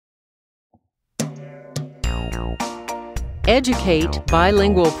Educate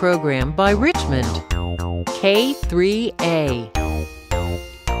Bilingual program by Richmond. K3A.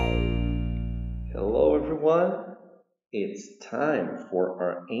 Hello everyone, it's time for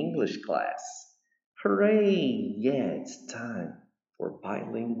our English class. Hooray! Yeah, it's time for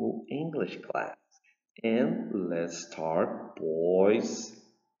bilingual English class. And let's start, boys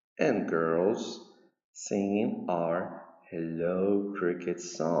and girls, singing our Hello Cricket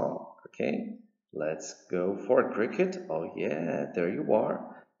song. Okay, let's go for cricket. Oh yeah, there you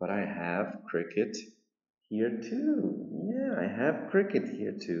are. But I have cricket here too. Yeah, I have cricket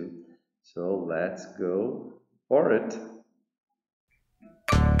here too. So let's go for it.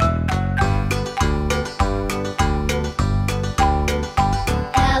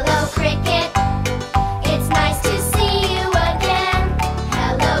 Hello, cricket. It's nice to see you again.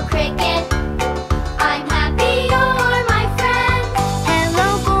 Hello, cricket. I'm happy you're my friend.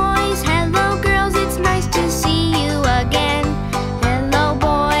 Hello, boys. Hello, girls. It's nice to see you again. Hello,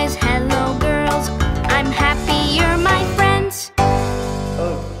 boys. Hello, girls. I'm happy you're my friends.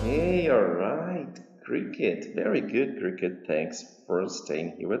 Okay, all right. Cricket. Very good, cricket. Thanks for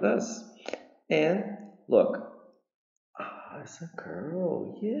staying here with us. And look, it's a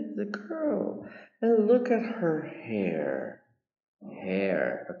girl. Yeah, it's a girl. And look at her hair.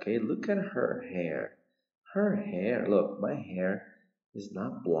 Okay, look at her hair. Her hair, look, my hair is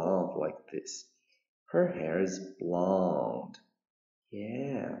not blonde like this. Her hair is blonde.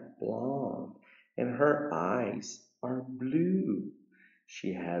 Yeah, blonde. And her eyes are blue.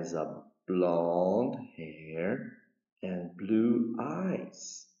 She has a blonde hair and blue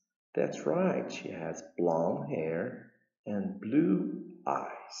eyes. That's right, she has blonde hair and blue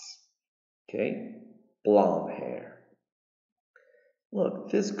eyes. Okay, blonde hair. Look,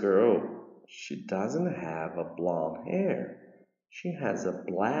 this girl, she doesn't have a blonde hair. She has a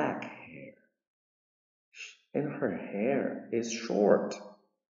black hair. And her hair is short.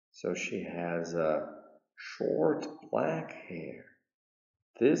 So she has a short black hair.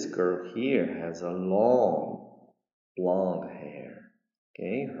 This girl here has a long blonde hair.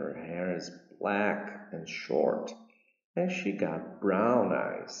 Okay, her hair is black and short. And she got brown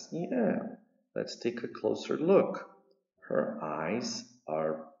eyes. Yeah, let's take a closer look. Her eyes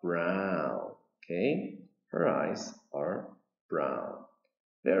are brown. Okay, her eyes are brown.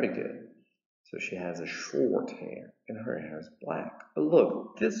 Very good. So she has a short hair and her hair is black. But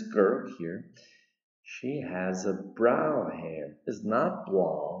look, this girl here, she has a brown hair. It's not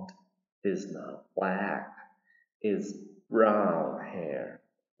blonde, it's not black, it's brown hair.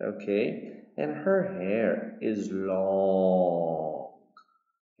 Okay, and her hair is long.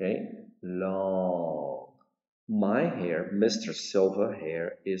 Okay, long. My hair, Mr. Silva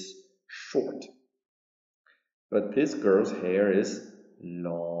hair, is short. But this girl's hair is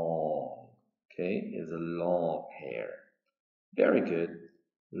long. Okay, is a long hair. Very good.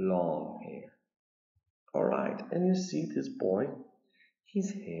 Long hair. All right, and you see this boy?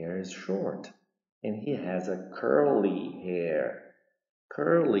 His hair is short and he has a curly hair.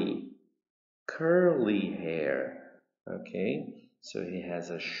 Curly hair. Okay, so he has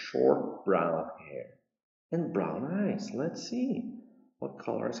a short brown hair and brown eyes. Let's see. What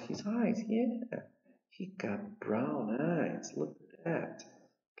color is his eyes? Yeah, he got brown eyes. Look at that.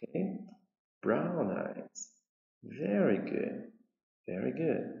 Okay, brown eyes. Very good. Very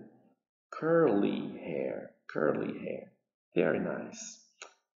good. Curly hair. Very nice.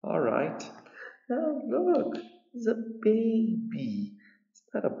 All right. Now look, it's a baby. It's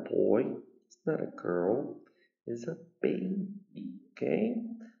not a boy. It's not a girl. It's a baby. Okay?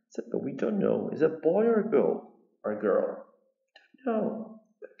 But we don't know. Is it a boy or a girl? No.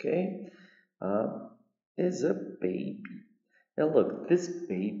 Okay? Is a baby. Now look, this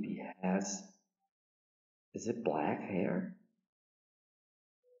baby has, is it black hair?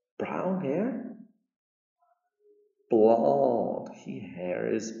 Brown hair? Blonde. His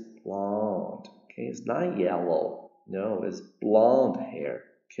hair is blonde. Okay, it's not yellow. No, it's blonde hair.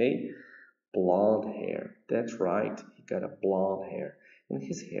 Okay, blonde hair. That's right. He got a blonde hair, and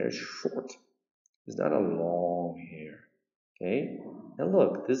his hair is short. It's not a long hair. Okay, and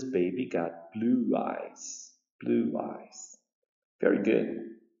look, this baby got blue eyes. Blue eyes. Very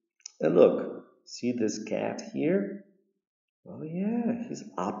good. And look, see this cat here? Oh yeah, he's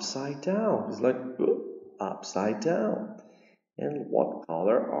upside down. He's like upside down. And what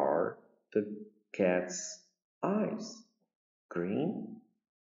color are the cat's eyes? Green?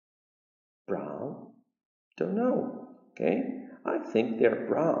 Brown? Don't know. Okay, I think they're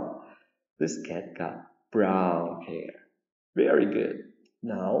brown. This cat got brown hair. Very good.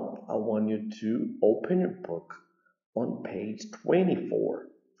 Now I want you to open your book on page 24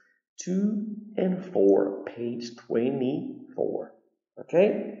 2 and 4, page 24.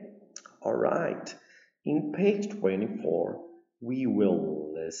 Okay? All right. In page 24, we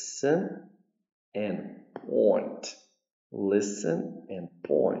will listen and point. Listen and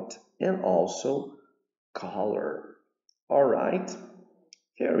point, and also color. All right?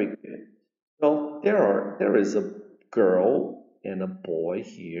 Very good. So there is a girl and a boy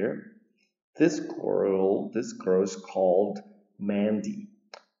here. This girl is called Mandy,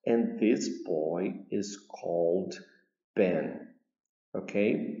 and this boy is called Ben.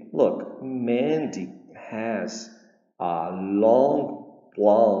 Okay, look, Mandy has long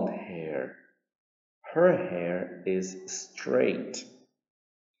blonde hair. Her hair is straight,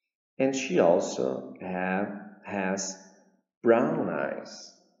 and she also has brown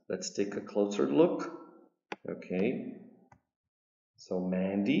eyes. Let's take a closer look. Okay, so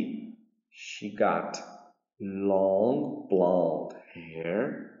Mandy, she got long blonde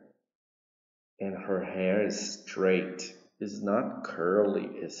hair, and her hair is straight. It's not curly,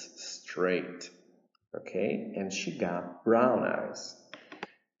 it's straight. Okay, and she got brown eyes.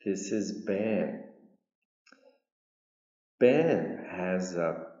 This is Ben. Ben has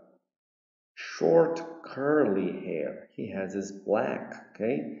a short curly hair. He has his black,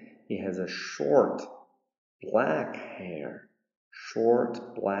 okay? He has a short black hair.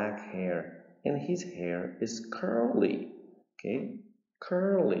 Short black hair. And his hair is curly, okay?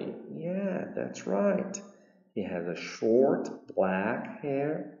 Curly, yeah, that's right. He has a short black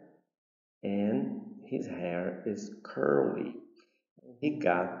hair and his hair is curly. He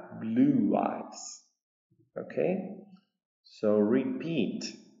got blue eyes, okay? So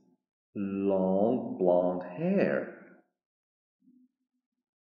repeat. Long blonde hair.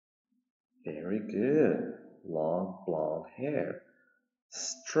 Very good. Long blonde hair.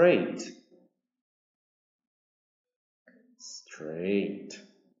 Straight. Straight.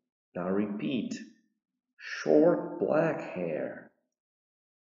 Now repeat. Short black hair.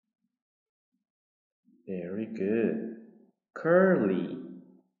 Very good. Curly.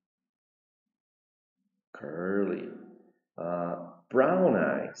 Curly. Brown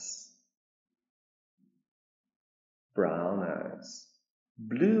eyes. Brown eyes.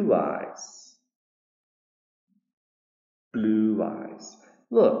 Blue eyes. Blue eyes.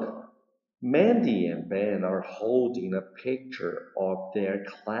 Look, Mandy and Ben are holding a picture of their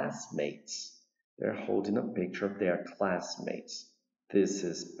classmates. They're holding a picture of their classmates. This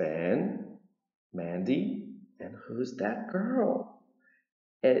is Ben, Mandy, and who's that girl?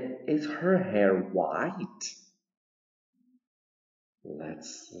 Is her hair white?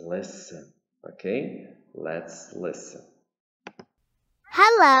 Let's listen, okay? Let's listen.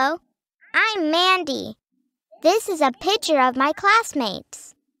 Hello, I'm Mandy. This is a picture of my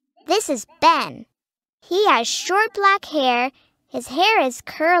classmates. This is Ben. He has short black hair. His hair is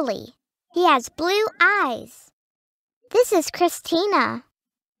curly. He has blue eyes. This is Christina.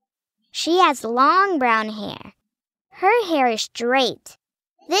 She has long brown hair. Her hair is straight.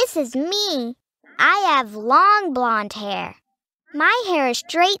 This is me. I have long blonde hair. My hair is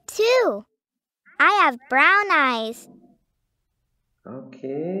straight too. I have brown eyes.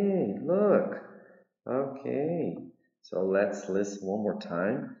 Okay, look. Okay, so let's listen one more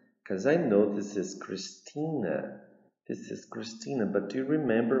time because I know this is Christina. This is Christina, but do you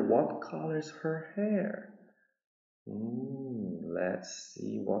remember what color is her hair? Let's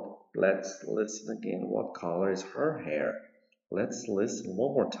listen again. What color is her hair? Let's listen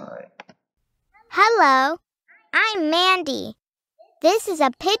one more time. Hello, I'm Mandy. This is a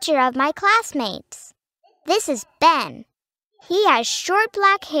picture of my classmates. This is Ben. He has short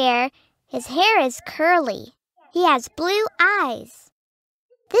black hair. His hair is curly. He has blue eyes.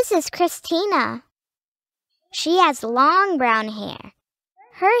 This is Christina. She has long brown hair.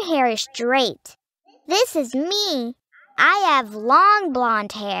 Her hair is straight. This is me. I have long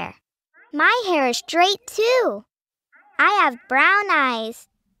blonde hair. My hair is straight too. I have brown eyes.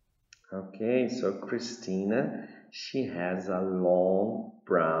 Okay, so Christina, she has a long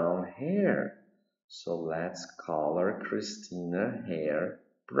brown hair. So let's color Christina hair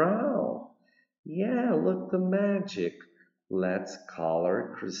brown. Yeah, look the magic. Let's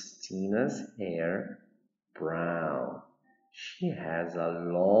color Christina's hair brown. She has a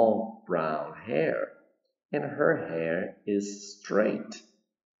long brown hair and her hair is straight,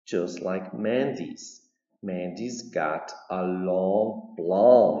 just like Mandy's. Mandy's got a long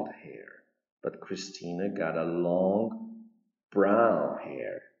blonde hair, but Christina got a long brown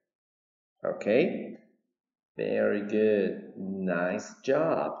hair. Okay? Very good. Nice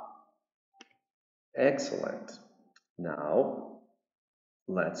job. Excellent. Now,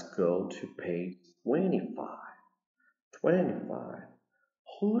 let's go to page 25. 25.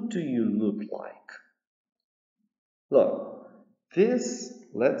 who do you look like? Look,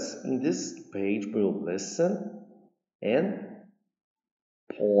 in this page we'll listen and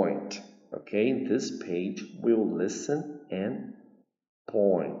point. Okay, in this page we'll listen and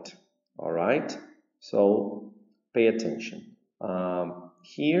point. All right, so pay attention.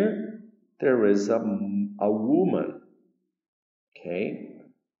 Here there is a woman. Okay,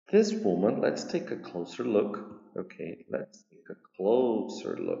 this woman, let's take a closer look. Okay, let's take a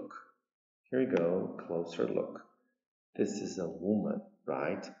closer look. Here we go, closer look. This is a woman,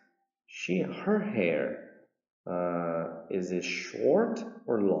 right? Her hair, is it short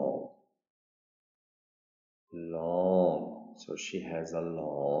or long? Long. So she has a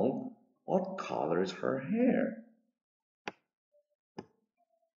long. What color is her hair?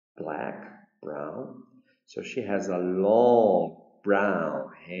 Black, brown. So she has a long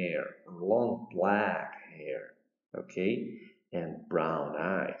brown hair, long black hair, okay? And brown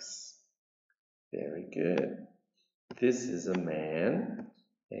eyes. Very good. This is a man,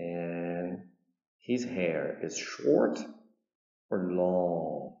 and his hair is short or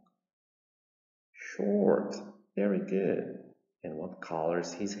long? Short. Very good. And what color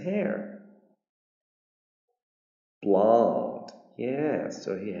is his hair? Blonde. Yeah,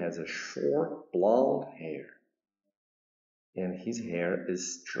 so he has a short blonde hair. And his hair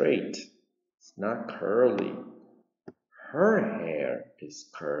is straight. It's not curly. Her hair is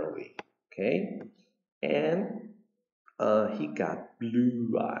curly. Okay? And he got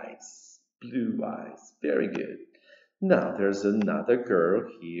blue eyes. Blue eyes. Very good. Now there's another girl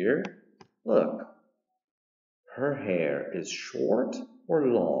here. Look. Her hair is short or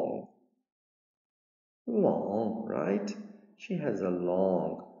long? Long, right? She has a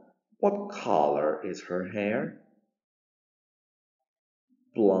long. What color is her hair?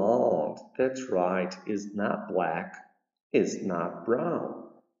 Blonde. That's right. It's not black. It's not brown.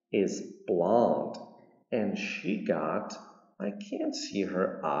 It's blonde. And she got, I can't see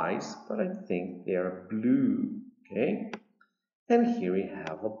her eyes, but I think they're blue. Okay? And here we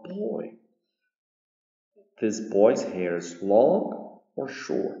have a boy. This boy's hair is long or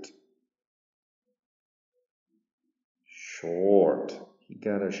short? Short. He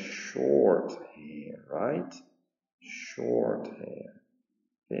got a short hair, right? Short hair.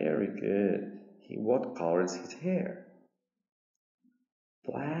 Very good. What color is his hair?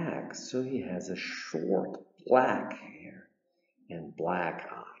 Black. So he has a short black hair and black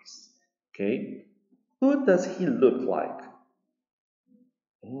eyes. Okay? Who does he look like?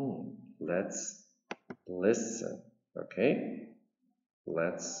 Let's listen. Okay?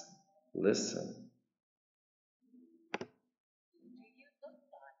 Let's listen.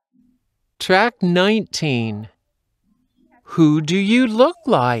 Track 19. Who do you look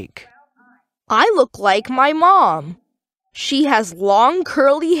like? I look like my mom. She has long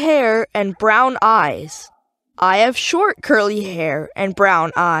curly hair and brown eyes. I have short curly hair and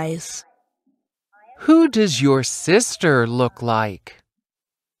brown eyes. Who does your sister look like?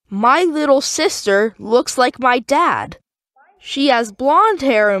 My little sister looks like my dad. She has blonde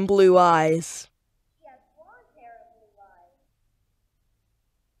hair and blue eyes.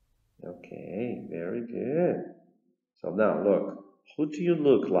 Okay, very good. So now look, who do you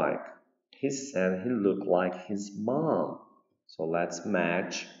look like? He said he looked like his mom. So let's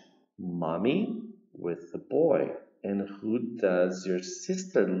match mommy with the boy. And who does your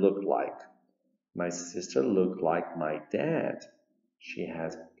sister look like? My sister looked like my dad. She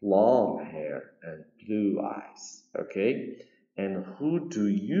has blonde hair and blue eyes. Okay? And who do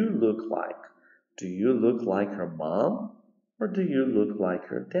you look like? Do you look like her mom? Or do you look like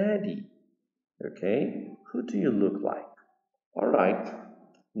her daddy? Okay? Who do you look like? All right.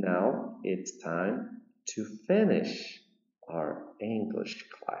 Now it's time to finish our English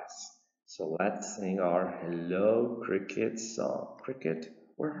class. So let's sing our Hello Cricket song. Cricket,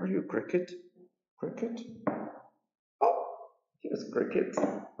 where are you, Cricket? Cricket? Oh, here's Cricket.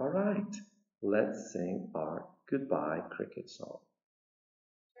 All right. Let's sing our Goodbye Cricket song.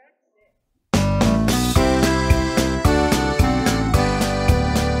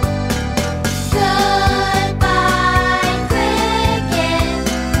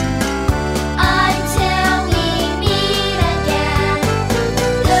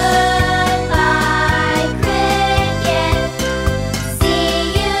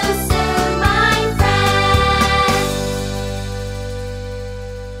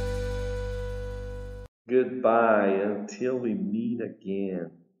 Goodbye until we meet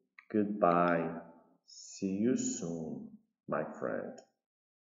again. Goodbye. See you soon, my friend.